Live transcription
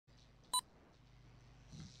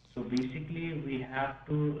So basically, we have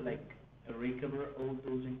to like recover all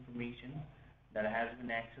those information that has been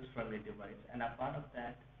accessed from the device, and a part of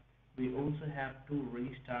that, we also have to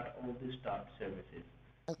restart all the stopped services.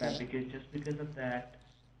 Now, Okay. because just because of that,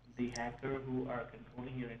 the hacker who are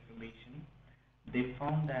controlling your information, they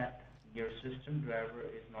found that your system driver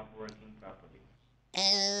is not working properly.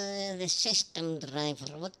 The system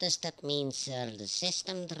driver. What does that mean, sir? The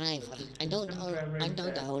system So driver. the system driver I is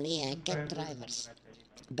don't that own system cab driver. I'm drivers, gonna tell you,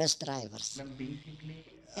 ma'am. bus drivers, Ma'am, basically,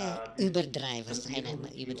 this Uber drivers. I computer know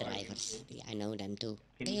which Uber you are drivers. using. Yeah, I know them too.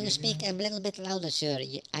 Can Can you you hear me, speak ma'am? a little bit louder, sir?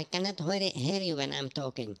 I cannot hear you when I'm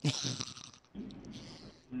talking.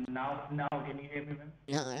 Now, can you hear me, ma'am?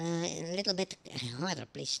 No, a little bit harder,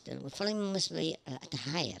 please. The volume must be at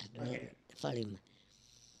higher. The Okay. volume.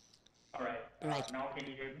 All right. Right. Now can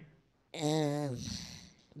you hear me? Um,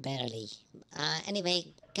 barely. Anyway,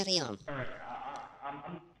 carry on. All right.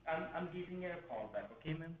 I'm giving you a call back.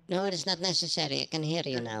 Okay, ma'am. No, it is not necessary. I can hear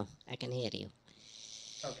you now. I can hear you.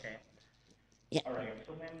 Okay. Yeah. All right.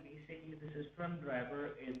 So, ma'am, basically, the system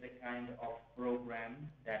driver is a kind of program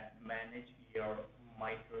that manage your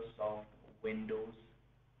Microsoft Windows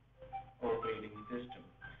operating system.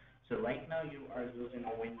 So right now you are using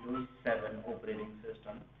a Windows 7 operating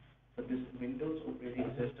system. So this Windows operating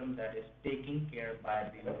system that is taken care by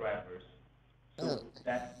these drivers. So Oh,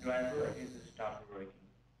 that driver is stopped working.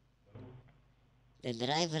 the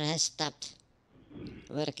driver has stopped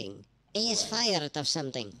working. He is Right. fired of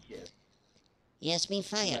something. Yes. He has been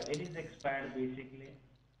Well, fired. it is expired basically.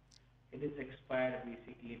 It is expired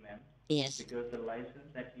basically, ma'am, Yes. because the license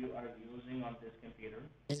that you are using on this computer,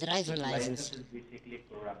 The driver this license license. is basically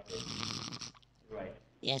corrupted. Right.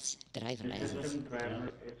 Yes, driver The license. system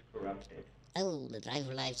driver is corrupted. Oh, the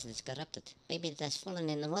driver license is corrupted. Maybe it has fallen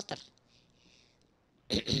in the water.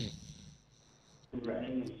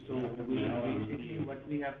 Right. So we basically what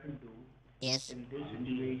we have to do Yes. in this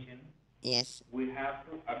situation, Yes. we have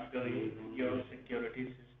to upgrade your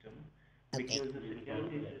security system Okay. because the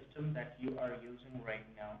security system that you are using right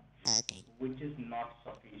now, Okay. which is not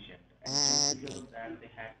sufficient, and just because Okay. of that, the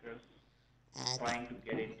hackers Okay. trying to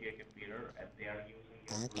get into your computer and they are using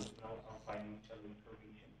your Okay. personal or financial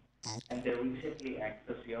information, Okay. and they recently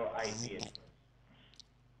access your IP Okay. address.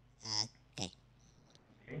 Okay.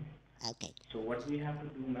 Okay. Okay. So what we have to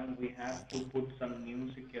do, ma'am, we have to Okay. put some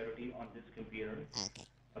new security on this computer, Okay.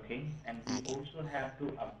 okay? And we Okay. also have to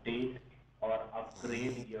update or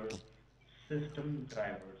upgrade your system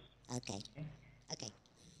drivers, Okay. okay? Okay.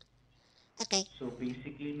 Okay. So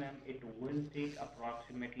basically, ma'am, it will take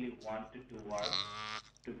approximately 1 to 2 hours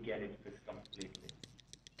to get it fixed completely,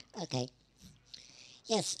 Okay.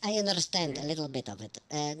 Yes, I understand okay? a little bit of it.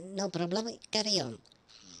 No problem. Carry on.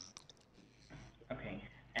 Okay.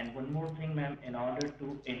 And one more thing, ma'am, in order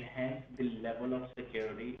to enhance the level of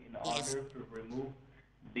security, in Yes. order to remove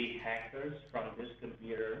the hackers from this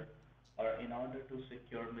computer, or in order to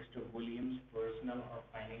secure Mr. Williams' personal or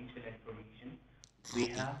financial information, we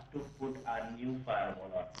Okay. have to put a new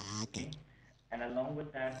firewall on it, Okay. okay? And along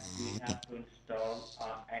with that, we Okay. have to install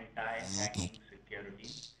Okay. anti-hacking security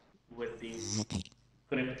with the Okay.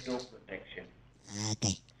 crypto protection,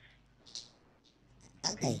 Okay.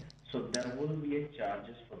 okay? Okay. So there will be a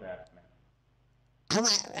charges for that, ma'am.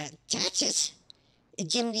 How charges?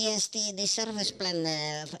 Jim, the service Yes. plan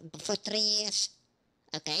for 3 years.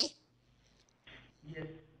 Okay. Yes,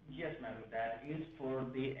 yes, ma'am. That is for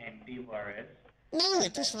the antivirus, No, and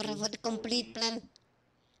it is that is for the for complete the. plan.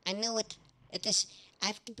 I know it. It is. I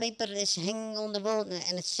have the paper is hanging on the wall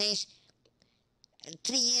and it says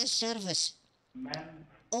 3 years service. Ma'am,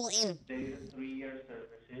 All in. there is a 3 year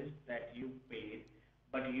services that you paid,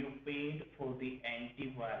 but you paid for the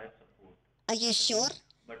antivirus support. Are you sure? Okay,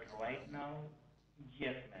 but right now,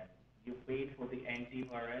 yes, ma'am. You paid for the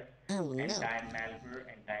antivirus, Oh no. anti-malware,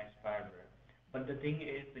 anti-spyware. But the thing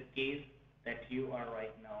is, the case that you are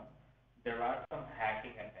right now, there are some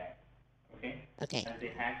hacking attacks. Okay, Okay. and the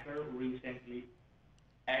hacker recently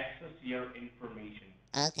access your information.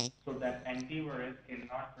 Okay. So that antivirus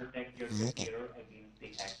cannot protect your Okay. computer against the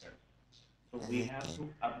hackers. So we have Okay.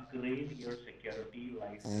 to upgrade your security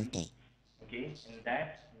license. Okay. Okay, in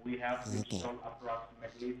that we have to Okay. install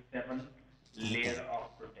approximately seven Okay. layer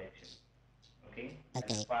of protection. Okay, and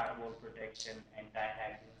Okay. firewall protection,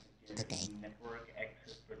 anti-hacking Okay. security, network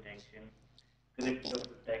access protection, Okay. crypto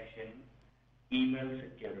protection, email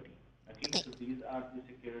security. Okay, Okay. so these are the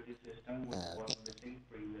security system which was Okay. missing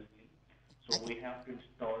previously. So Okay. we have to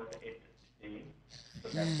install it today so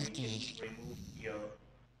that we can Okay. remove your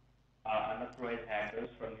unauthorized hackers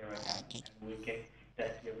from your account Okay. and we can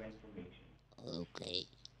protect your information. Okay.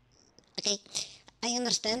 Okay. I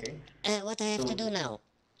understand. Okay, What I have to so do now?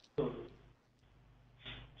 So,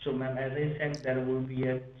 so ma'am, as I said, there will be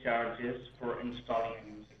a charges for installing a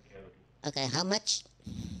new security. Okay, how much?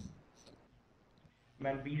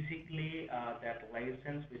 Ma'am, basically, that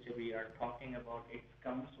license which we are talking about, it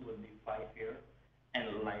comes with the 5 year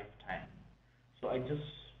and lifetime. So I just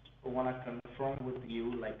wanna confirm with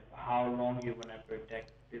you, like, how long you wanna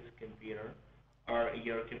protect this computer or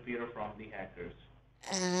your computer from the hackers.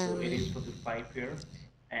 So it is Um, for the 5 year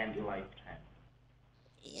and lifetime.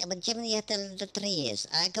 yeah, but Jim, you have the 3 years.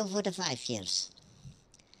 I go for the 5 years.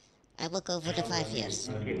 I will go for the 5 years.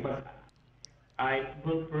 Okay, but I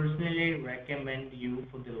will personally recommend you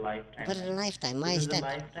for the lifetime, For the man, lifetime, why because is the that?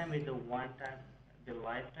 lifetime is a one time. The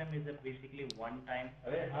lifetime is a basically one time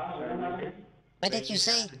services What where did you you have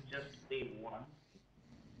say? to just pay once.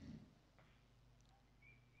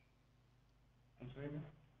 I'm sorry, man.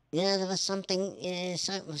 Yeah, there was something,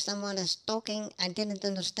 someone is talking, I didn't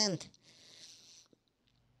understand.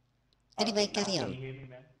 Anyway, Okay, now carry can on. you hear me,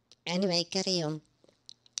 man? Anyway, carry on.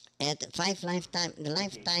 At five lifetime, the Okay,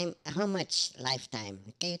 lifetime, how much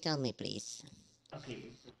lifetime? Can you tell me, please? okay,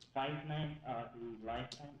 it's a 5 9. The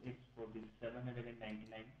lifetime is for the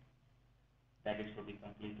 799. That is for the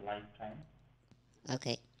complete lifetime,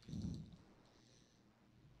 Okay,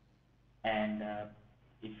 and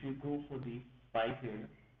if you go for the 5 year,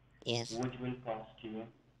 yes, which will cost you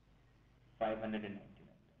 599.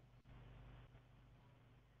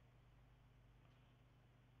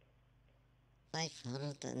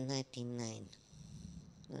 599.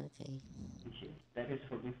 Okay, Yes, that is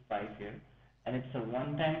for the 5 year, and it's a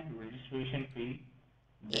one-time registration fee.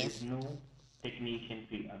 There is yes, no technician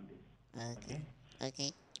fee on this. okay, Okay,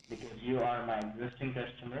 okay. because you are my existing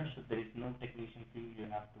customer, so there is no technician fee you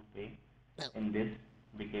have to pay No, in this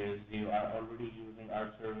because you are already using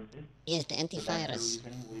our services. yes, the So that's the antivirus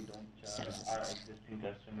reason we don't charge our services. existing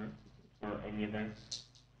customer for any other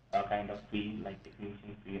kind of fee like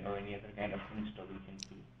technician fee or any other kind of installation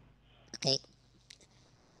fee. Okay,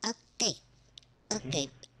 okay, Okay. okay.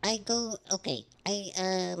 I go, okay,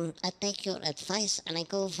 I take your advice and I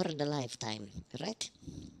go for the lifetime, right?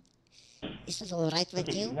 Is that all right with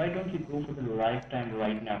Okay, you? why don't you go for the lifetime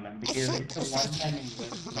right now, ma'am? Because it's I a said, one-time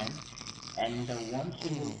investment, and once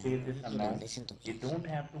you will pay this you don't amount, listen to you me. don't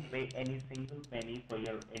have to pay any single penny for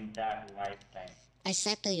your entire lifetime. I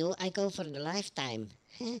said to you, I go for the lifetime.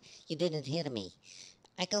 You didn't hear me.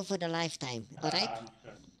 I go for the lifetime. All right? I'm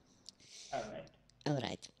sorry. All right, All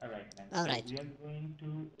right. all right, ma'am. All So right. we are going to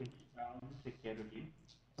install the security,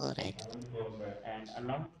 All okay? right. And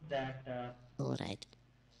along with that, All right.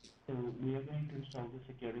 so we are going to install the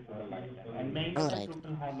security for the lifetime. And may I know All the right.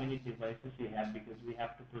 total how many devices you have because we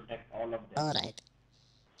have to protect all of them. All right.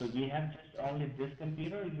 So you have just only this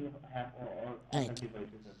computer, or you have or other Right.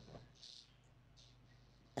 devices as well?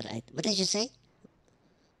 Right. What did you say?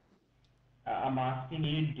 I'm asking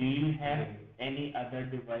you, do you have any other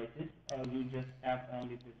devices, or you just have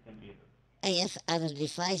only this computer? I have other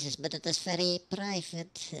devices, but it is very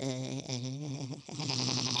private.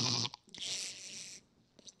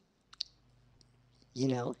 You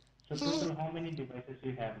know. So total, how many devices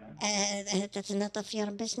you have now? That's none of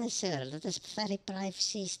your business, sir. That is very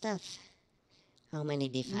privacy stuff. How many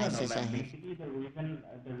No, no, devices I ma'am. have? Basically, the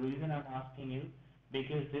reason I'm asking you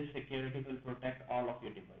because this security will protect all of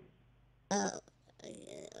your devices. Uh,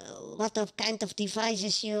 what of kind of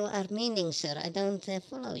devices you are meaning, sir? I don't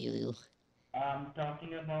follow you. I'm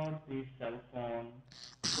talking about the cell phone.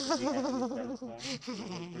 If you have any cell phone, it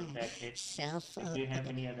will protect it. Cell If phone. you have Okay.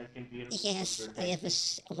 any other computer, it will Yes, I have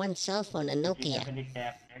protect it. one cell phone, a If you Nokia. have any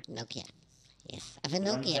tablet, Nokia. Yes, I have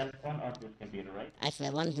a one Nokia. cell phone or this computer, right? I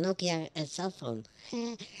have one Nokia cell phone.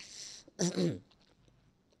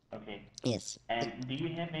 Okay. Yes. And do you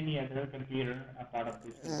have any other computer apart of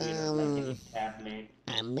this computer, like Um, any tablet,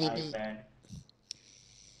 maybe. iPad,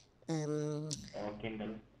 Um, or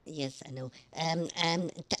Kindle? yes, I know.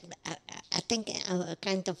 I think a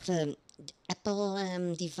kind of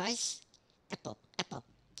Apple device. Apple.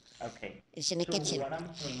 Okay. It's in the So kitchen. what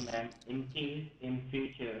I'm saying, ma'am, in case in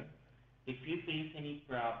future, if you face any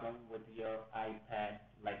problem with your iPad,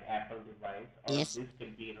 like Apple device, or Yes. this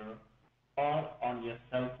computer, or on your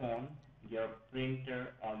cell phone, your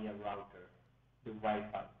printer, or your router, the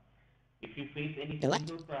Wi-Fi. If you face any The what?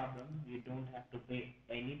 single problem, you don't have to pay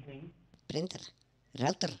anything. Printer.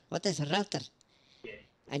 Router. What is a router? Yes.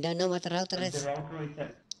 I don't know what a router The is. router is a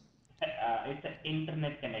it's an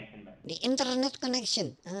internet connection, ma'am. The internet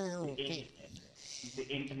connection. Ah, The okay. internet, the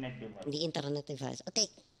internet device. The internet device. Okay.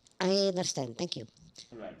 I understand. Thank you.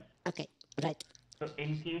 Right. Okay. Right. So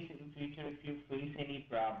in case in future if you face any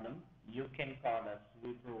problem, You can call us.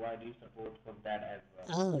 We provide you support for that as well.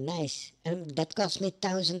 Oh, nice. That cost me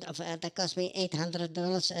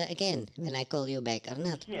 $800 again when I call you back, or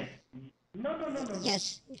not? Yes. No, no, no, no, no.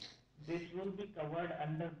 Yes. This will be covered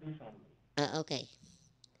under this only. Okay.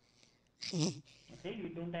 Okay, you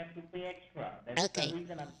don't have to pay extra. That's the Okay.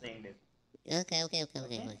 reason I'm saying this. Okay, okay, okay,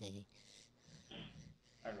 okay, Okay? okay.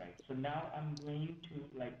 All right. So now I'm going to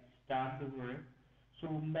like start the work. So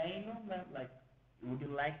may I know that like would you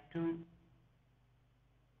like to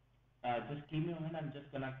just give me a minute? I'm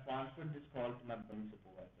just gonna transfer this call to my billing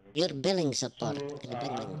supervisor. Your Okay. billing So support. The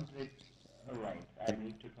bling I bling. would all right. I The,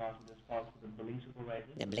 need to transfer this call to the billing supervisor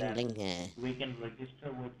the so bling that bling. we can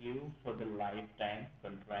register with you for the lifetime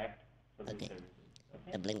contract for the Okay. services.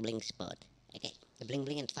 Okay. The bling bling spot. Okay. The bling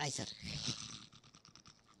bling advisor.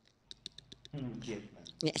 Yes, ma'am.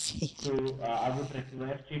 Yes. So I would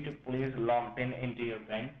request you to please log in into your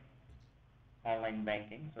bank online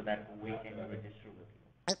banking so that we can register with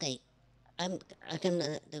you. Okay. I'm. I can.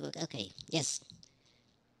 Okay. Yes.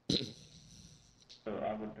 So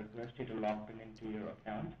I would request you to log in into your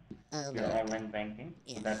account, your Well. online banking,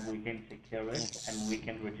 so that Yes. we can secure it and we Yes.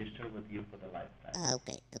 can register with you for the lifetime.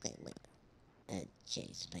 Okay. Okay. Wait.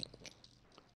 Chase bank.